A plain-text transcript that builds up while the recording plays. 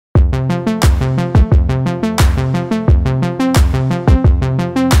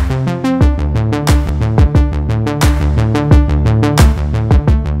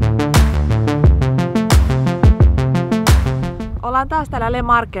taas täällä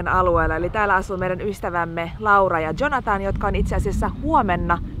Marchen alueella, eli täällä asuu meidän ystävämme Laura ja Gionathan, jotka on itse asiassa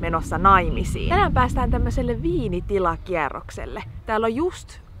huomenna menossa naimisiin. Tänään päästään tämmöiselle viinitilakierrokselle. Täällä on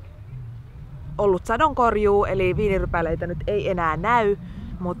just ollut sadonkorjuu, eli viinirypäleitä nyt ei enää näy,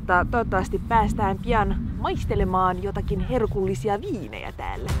 mutta toivottavasti päästään pian maistelemaan jotakin herkullisia viinejä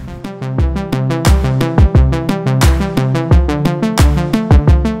täällä.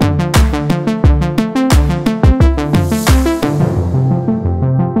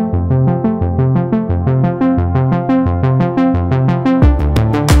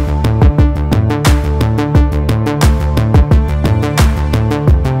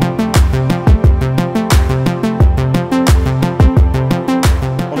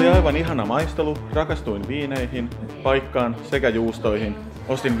 Ihana maistelu, rakastuin viineihin, paikkaan sekä juustoihin.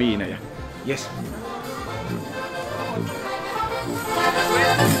 Ostin viinejä. Yes.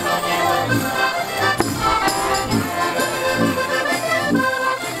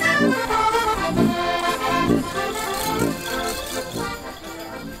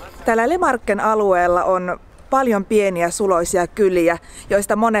 Täällä Marchen alueella on paljon pieniä suloisia kyliä,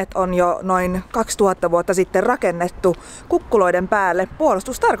 joista monet on jo noin 2000 vuotta sitten rakennettu kukkuloiden päälle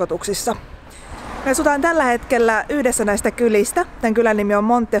puolustustarkoituksissa. Me asutaan tällä hetkellä yhdessä näistä kylistä. Tämän kylän nimi on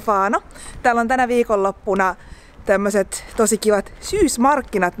Montefano. Täällä on tänä viikonloppuna tämmöiset tosi kivat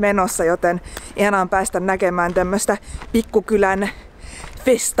syysmarkkinat menossa, joten ihanaa päästä näkemään tämmöistä pikkukylän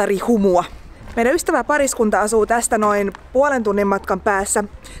festarihumua. Meidän ystäväpariskunta asuu tästä noin puolen tunnin matkan päässä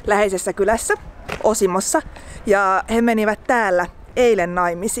läheisessä kylässä Osimossa, ja he menivät täällä eilen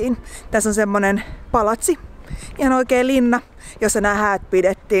naimisiin. Tässä on semmonen palatsi, ihan oikein linna, jossa nämä häät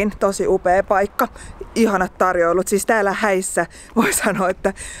pidettiin. Tosi upea paikka, ihanat tarjoilut. Siis täällä häissä voi sanoa,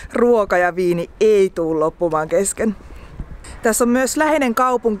 että ruoka ja viini ei tule loppumaan kesken. Tässä on myös läheinen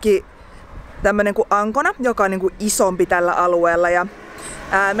kaupunki, tämmönen kuin Ancona, joka on niin kuin isompi tällä alueella. Ja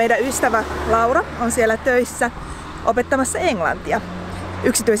meidän ystävä Laura on siellä töissä opettamassa englantia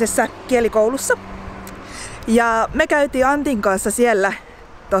yksityisessä kielikoulussa. Ja me käytiin Antin kanssa siellä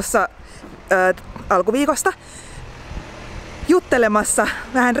tuossa alkuviikosta juttelemassa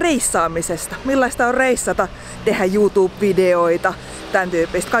vähän reissaamisesta. Millaista on reissata, tehdä YouTube-videoita, tämän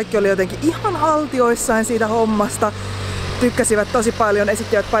tyyppistä. Kaikki oli jotenkin ihan haltioissaan siitä hommasta. Tykkäsivät tosi paljon,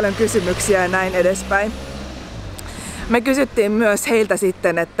 esittivät paljon kysymyksiä ja näin edespäin. Me kysyttiin myös heiltä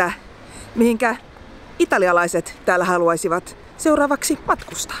sitten, että mihinkä italialaiset täällä haluaisivat seuraavaksi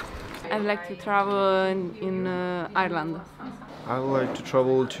matkustaa. I'd like to travel in Ireland. I would like to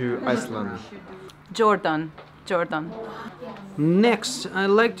travel to Iceland. Jordan. Next,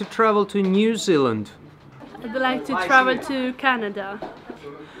 I'd like to travel to New Zealand. I'd like to travel to Canada.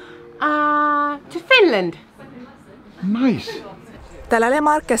 To Finland. Nice. Täällä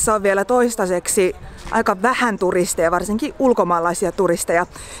Marchessa on vielä toistaiseksi aika vähän turisteja, varsinkin ulkomaalaisia turisteja.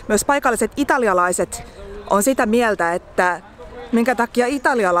 Myös paikalliset italialaiset on sitä mieltä, että minkä takia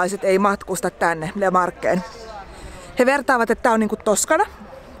italialaiset ei matkusta tänne Marcheen. He vertaavat, että tämä on niin kuin Toscana,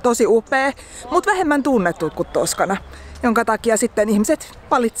 tosi upea, mutta vähemmän tunnettu kuin Toscana, jonka takia sitten ihmiset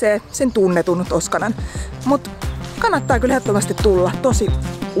valitsee sen tunnetun Toscanan. Mutta kannattaa kyllä ehdottomasti tulla, tosi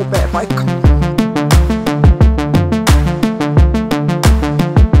upea paikka.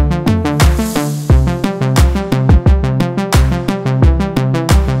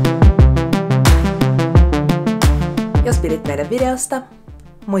 Jos pidit meidän videosta,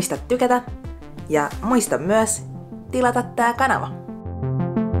 muista tykätä ja muista myös tilata tää kanava.